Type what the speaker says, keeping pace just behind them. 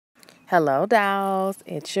Hello dolls,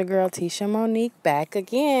 it's your girl Teshiamonique back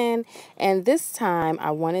again, and this time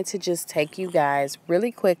I wanted to just take you guys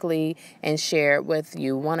really quickly and share with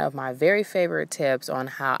you one of my very favorite tips on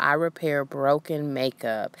how I repair broken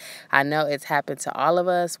makeup. I know it's happened to all of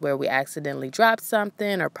us where we accidentally drop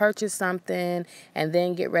something or purchase something and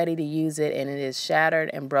then get ready to use it and it is shattered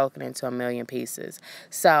and broken into a million pieces.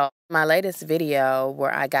 So my latest video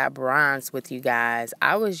where I got bronzed with you guys,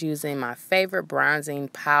 I was using my favorite bronzing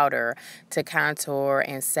powder to contour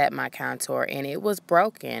and set my contour, and it was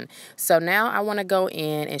broken. So now I want to go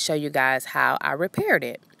in and show you guys how I repaired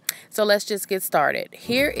it. So let's just get started.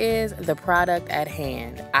 Here is the product at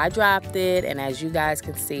hand. I dropped it, and as you guys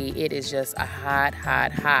can see, it is just a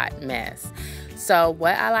hot mess. So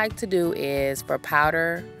what I like to do is for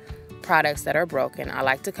powder products that are broken, I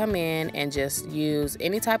like to come in and just use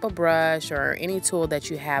any type of brush or any tool that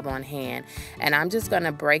you have on hand, and I'm just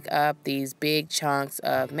gonna break up these big chunks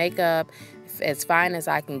of makeup as fine as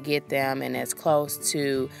I can get them and as close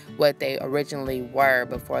to what they originally were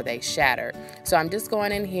before they shattered. So I'm just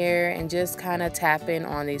going in here and just kind of tapping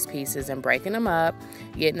on these pieces and breaking them up,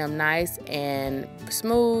 getting them nice and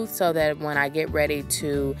smooth so that when I get ready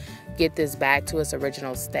to get this back to its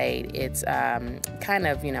original state, it's kind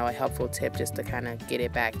of, you know, a helpful tip just to kind of get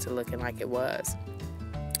it back to looking like it was.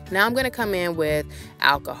 Now I'm going to come in with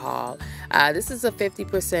alcohol. This is a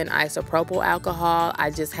 50% isopropyl alcohol.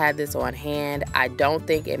 I just had this on hand. I don't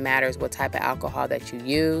think it matters what type of alcohol that you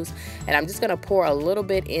use. And I'm just going to pour a little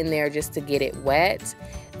bit in there just to get it wet.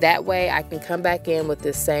 That way I can come back in with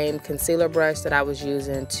the same concealer brush that I was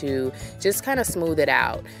using to just kind of smooth it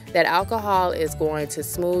out. That alcohol is going to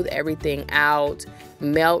smooth everything out,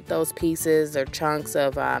 melt those pieces or chunks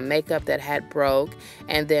of makeup that had broke,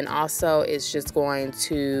 and then also it's just going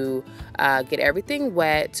to get everything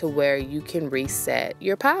wet to where you can reset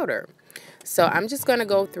your powder. So I'm just going to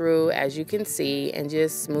go through, as you can see, and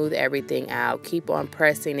just smooth everything out. Keep on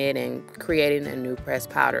pressing it and creating a new pressed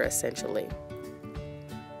powder essentially.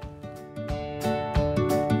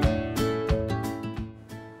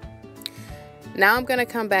 Now I'm going to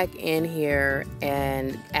come back in here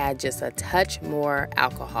and add just a touch more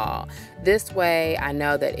alcohol. This way I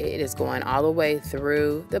know that it is going all the way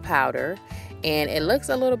through the powder, and it looks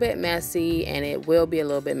a little bit messy, and it will be a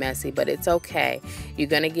little bit messy, but it's okay. You're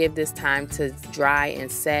going to give this time to dry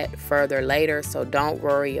and set further later, so don't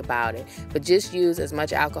worry about it. But just use as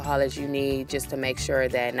much alcohol as you need just to make sure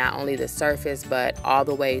that not only the surface but all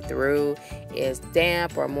the way through is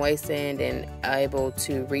damp or moistened and able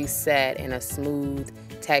to reset in a smooth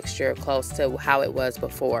texture close to how it was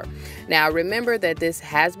before. Now remember that this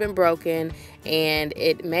has been broken and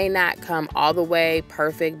it may not come all the way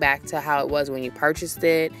perfect back to how it was when you purchased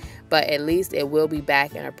it, but at least it will be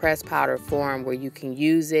back in a pressed powder form where you can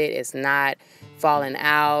use it. It's not falling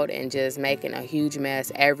out and just making a huge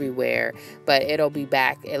mess everywhere, but it'll be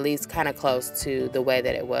back at least kind of close to the way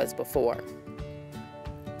that it was before.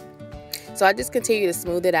 So I just continue to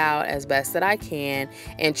smooth it out as best that I can,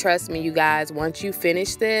 and trust me you guys, once you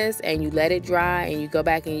finish this and you let it dry and you go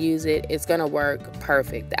back and use it, it's gonna work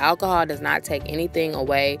perfect. The alcohol does not take anything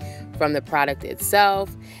away from the product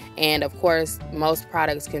itself, and of course most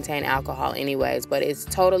products contain alcohol anyways, but it's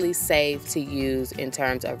totally safe to use in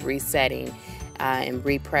terms of resetting and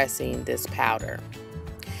repressing this powder.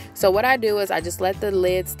 So what I do is I just let the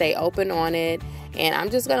lid stay open on it, and I'm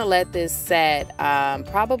just gonna let this set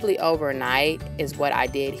probably overnight is what I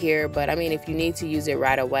did here. But I mean, if you need to use it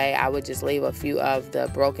right away, I would just leave a few of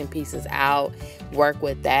the broken pieces out, work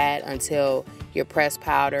with that until your pressed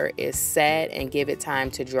powder is set, and give it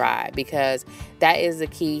time to dry, because that is the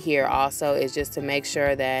key here also, is just to make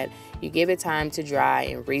sure that you give it time to dry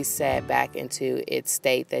and reset back into its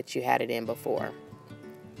state that you had it in before.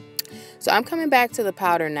 So I'm coming back to the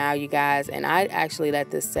powder now, you guys, and I actually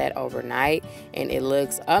let this set overnight, and it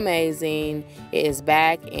looks amazing. It is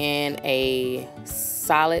back in a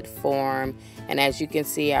solid form, and as you can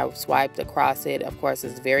see, I swiped across it. Of course,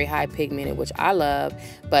 it's very high pigmented, which I love,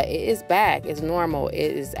 but it is back. It's normal. It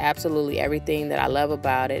is absolutely everything that I love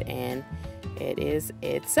about it, and it is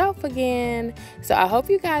itself again. So I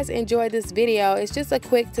hope you guys enjoyed this video. It's just a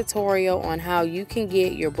quick tutorial on how you can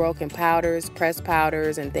get your broken powders, pressed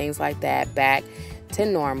powders, and things like that back to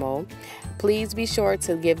normal. Please be sure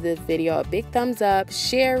to give this video a big thumbs up,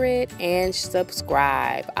 share it, and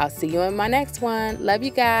subscribe. I'll see you in my next one. Love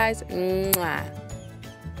you guys. Mwah.